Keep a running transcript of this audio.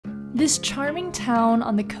This charming town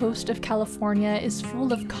on the coast of California is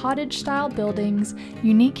full of cottage-style buildings,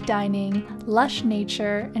 unique dining, lush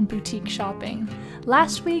nature, and boutique shopping.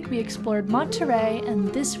 Last week we explored Monterey,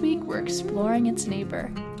 and this week we're exploring its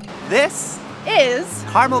neighbor. This is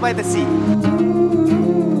Carmel-By-The-Sea.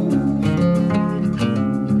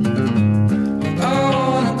 I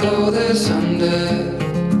wanna go there someday.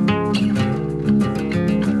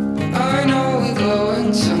 I know we're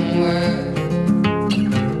going somewhere.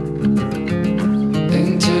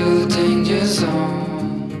 Into the danger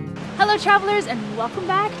zone. Hello travelers, and welcome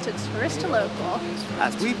back to Tourist to Local.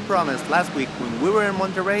 As we promised last week when we were in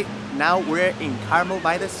Monterey, now we're in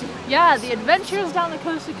Carmel-By-The-Sea. Yeah, the adventures down the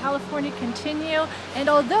coast of California continue, and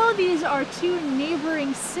although these are two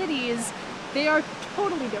neighboring cities, they are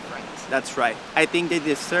totally different. That's right. I think they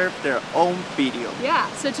deserve their own video. Yeah,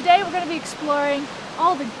 so today we're going to be exploring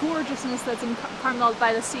all the gorgeousness that's in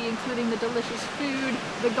Carmel-By-The-Sea, including the delicious food,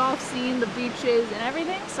 the golf scene, the beaches, and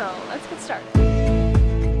everything. So let's get started.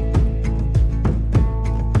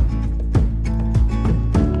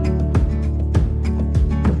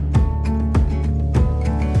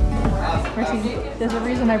 Mercy, there's a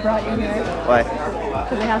reason I brought you here. Why?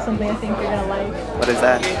 Because I have something I think you're going to like. What is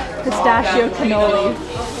that? Pistachio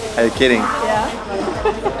cannoli. Are you kidding? Yeah.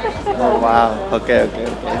 Oh wow. Okay.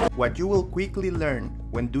 What you will quickly learn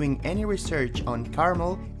when doing any research on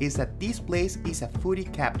Carmel is that this place is a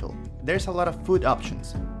foodie capital. There's a lot of food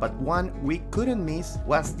options, but one we couldn't miss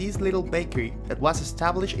was this little bakery that was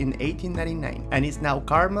established in 1899 and is now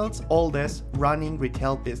Carmel's oldest running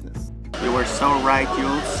retail business. You were so right,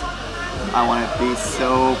 Jules. I wanted this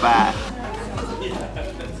so bad.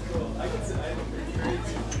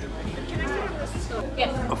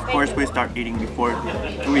 Of course we start eating before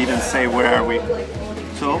we even say where are we.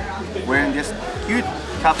 So we're in this cute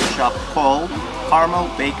coffee shop called Carmel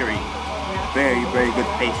Bakery. Very good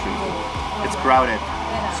pastry. It's crowded,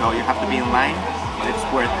 so you have to be in line, but it's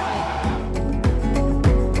worth it.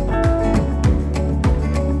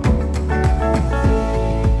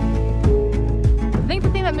 I think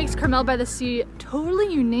the thing that makes Carmel-By-The-Sea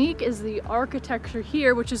totally unique is the architecture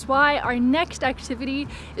here, which is why our next activity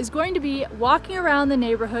is going to be walking around the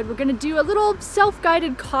neighborhood. We're going to do a little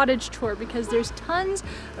self-guided cottage tour because there's tons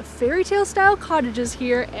of fairy tale style cottages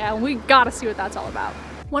here, and we gotta see what that's all about.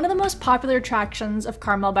 One of the most popular attractions of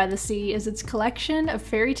Carmel-By-The-Sea is its collection of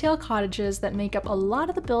fairy tale cottages that make up a lot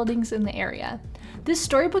of the buildings in the area. This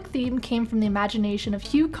storybook theme came from the imagination of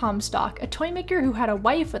Hugh Comstock, a toy maker who had a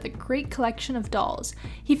wife with a great collection of dolls.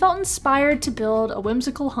 He felt inspired to build a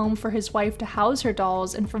whimsical home for his wife to house her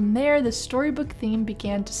dolls, and from there the storybook theme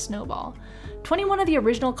began to snowball. 21 of the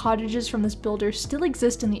original cottages from this builder still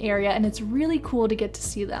exist in the area, and it's really cool to get to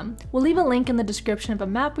see them. We'll leave a link in the description of a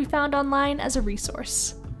map we found online as a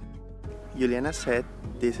resource. Juliana said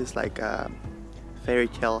this is like a fairy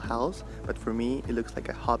tale house, but for me it looks like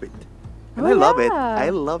a hobbit. And I love it. I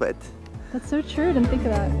love it. That's so true. I didn't think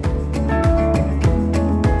of that.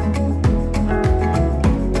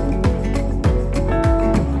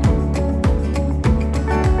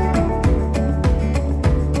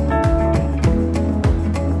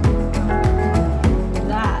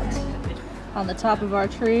 That on the top of our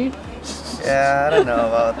tree. Yeah, I don't know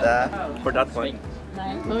about that. For that one.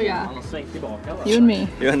 Nice. Oh yeah. You and me.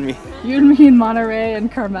 You and me. You and me in Monterey and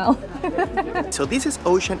Carmel. So this is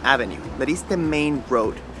Ocean Avenue. That is the main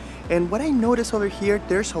road. And what I noticed over here,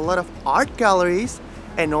 there's a lot of art galleries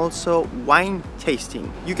and also wine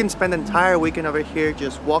tasting. You can spend the entire weekend over here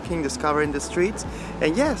just walking, discovering the streets,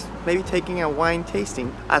 and yes, maybe taking a wine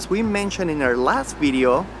tasting. As we mentioned in our last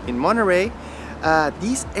video in Monterey,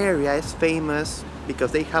 this area is famous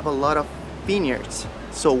because they have a lot of vineyards.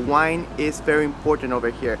 So wine is very important over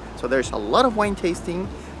here. So there's a lot of wine tasting,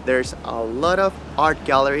 there's a lot of art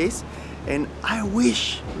galleries, and I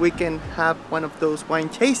wish we can have one of those wine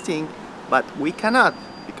tasting, but we cannot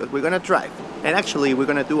because we're gonna drive. And actually we're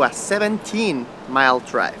gonna do a 17-mile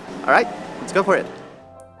drive. All right, let's go for it.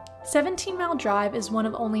 17-Mile Drive is one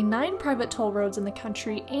of only 9 private toll roads in the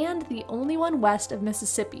country and the only one west of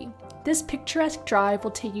Mississippi. This picturesque drive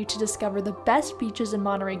will take you to discover the best beaches in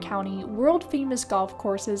Monterey County, world-famous golf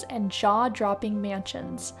courses, and jaw-dropping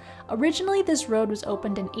mansions. Originally, this road was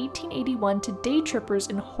opened in 1881 to day trippers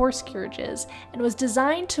in horse carriages and was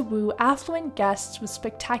designed to woo affluent guests with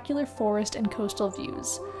spectacular forest and coastal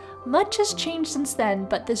views. Much has changed since then,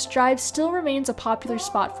 but this drive still remains a popular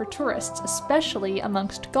spot for tourists, especially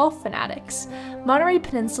amongst golf fanatics. Monterey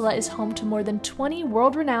Peninsula is home to more than 20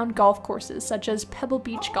 world-renowned golf courses, such as Pebble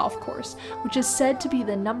Beach Golf Course, which is said to be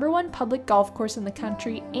the #1 public golf course in the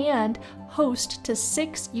country and host to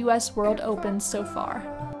 6 US World Opens so far.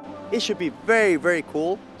 it should be very, very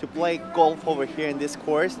cool to play golf over here in this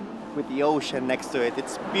course with the ocean next to it.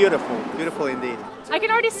 It's beautiful, beautiful indeed. I can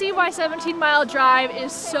already see why 17 Mile Drive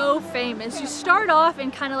is so famous. You start off in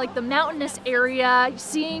kind of like the mountainous area,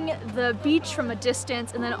 seeing the beach from a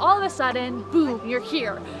distance, and then all of a sudden, boom, you're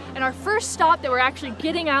here. And our first stop that we're actually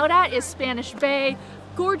getting out at is Spanish Bay.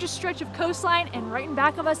 Gorgeous stretch of coastline, and right in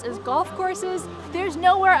back of us is golf courses. There's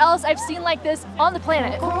nowhere else I've seen like this on the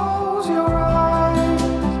planet. Close your eyes.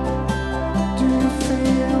 Do you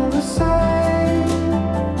feel the same?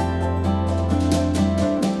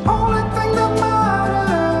 Only thing that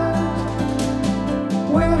matters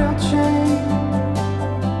without change.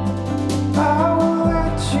 I will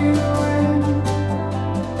let you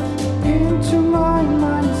into my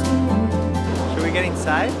mind. Should we get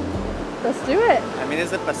inside? Let's do it. I mean,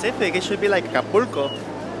 it's the Pacific. It should be like Acapulco.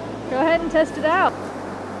 Go ahead and test it out.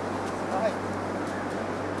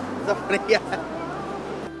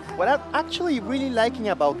 What I'm actually really liking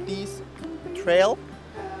about this trail,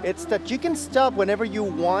 it's that you can stop whenever you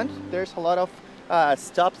want. There's a lot of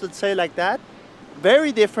stops that say like that.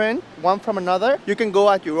 Very different one from another. You can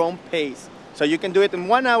go at your own pace. So you can do it in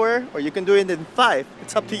 1 hour or you can do it in 5.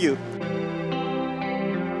 It's up to you.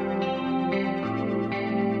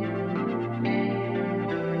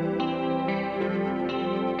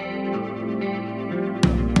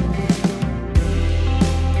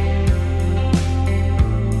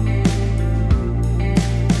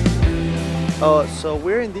 Oh, so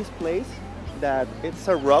we're in this place that it's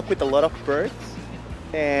a rock with a lot of birds,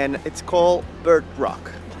 and it's called Bird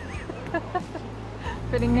Rock.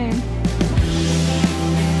 Fitting name.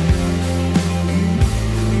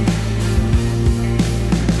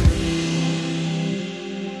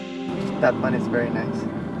 That one is very nice.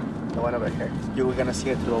 The one over here. You were gonna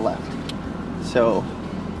see it to the left. So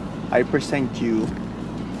I present you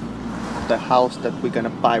the house that we're gonna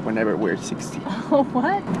buy whenever we're 60. Oh,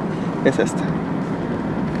 what? Es esta.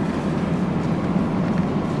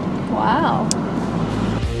 Wow.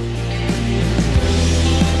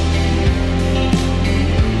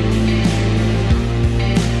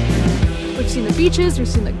 We've seen the beaches, we've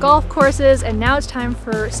seen the golf courses, and now it's time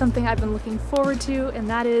for something I've been looking forward to, and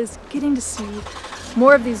that is getting to see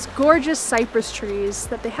more of these gorgeous cypress trees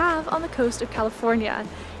that they have on the coast of California.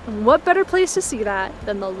 And what better place to see that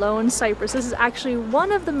than the lone cypress? This is actually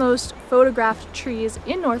one of the most photographed trees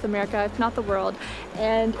in North America, if not the world,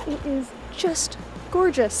 and it is just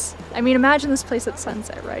gorgeous. I mean, imagine this place at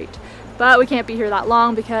sunset, right? But we can't be here that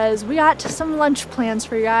long because we got some lunch plans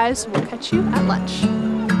for you guys, so we'll catch you at lunch.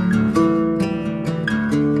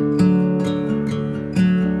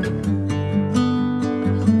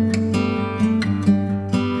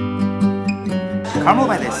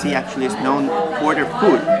 Carmel-By-The-Sea actually is known for their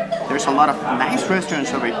food. There's a lot of nice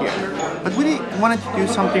restaurants over here. But we wanted to do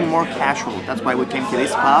something more casual. That's why we came to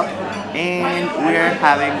this pub and we're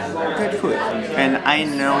having good food. And I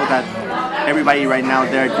know that everybody right now,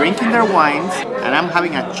 they're drinking their wines and I'm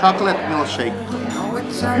having a chocolate milkshake. Know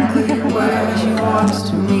exactly where she wants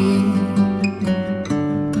to meet.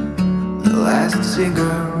 The last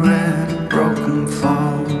cigarette, broken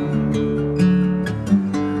fall.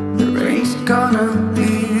 The race gonna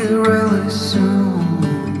be really soon.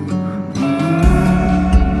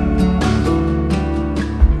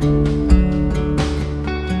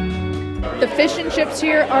 The fish and chips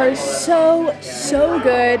here are so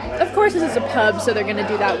good. Of course this is a pub, so they're gonna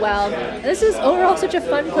do that well. This is overall such a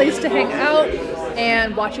fun place to hang out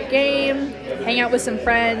and watch a game, hang out with some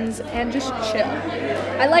friends, and just chill.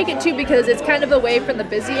 I like it too because it's kind of away from the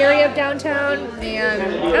busy area of downtown and,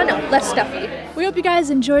 I don't know, less stuffy. We hope you guys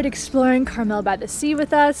enjoyed exploring Carmel-By-The-Sea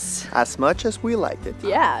with us. As much as we liked it.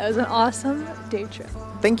 Yeah, it was an awesome day trip.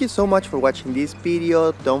 Thank you so much for watching this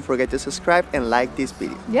video. Don't forget to subscribe and like this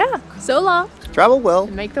video. Yeah, so long. Travel well.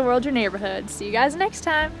 And make the world your neighborhood. See you guys next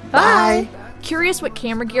time. Bye. Curious what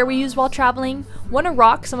camera gear we use while traveling? Want to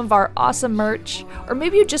rock some of our awesome merch? Or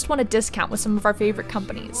maybe you just want a discount with some of our favorite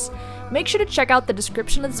companies? Make sure to check out the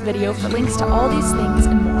description of this video for links to all these things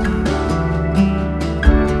and more.